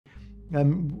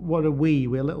What are we?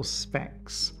 We're little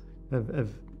specks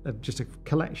of just a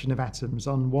collection of atoms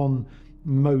on one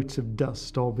mote of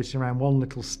dust orbiting around one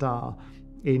little star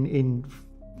in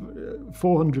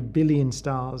 400 billion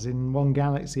stars in one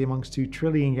galaxy amongst 2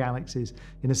 trillion galaxies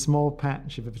in a small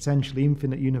patch of a potentially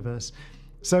infinite universe.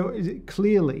 So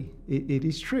clearly it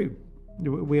is true.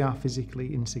 We are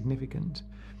physically insignificant.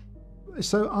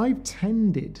 So I've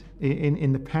tended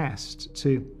in the past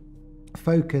to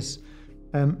focus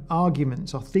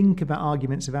arguments or think about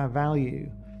arguments of our value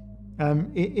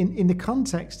in the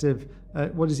context of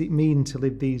what does it mean to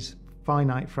live these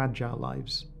finite, fragile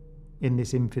lives in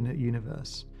this infinite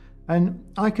universe. And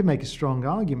I can make a strong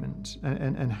argument,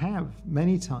 and have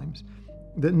many times,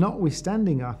 that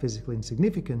notwithstanding our physical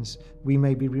insignificance, we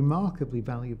may be remarkably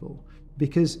valuable,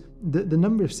 because the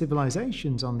number of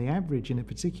civilizations on the average in a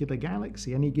particular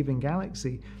galaxy, any given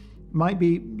galaxy, might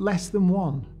be less than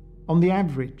one on the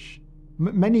average.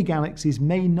 Many galaxies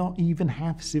may not even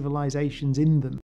have civilizations in them.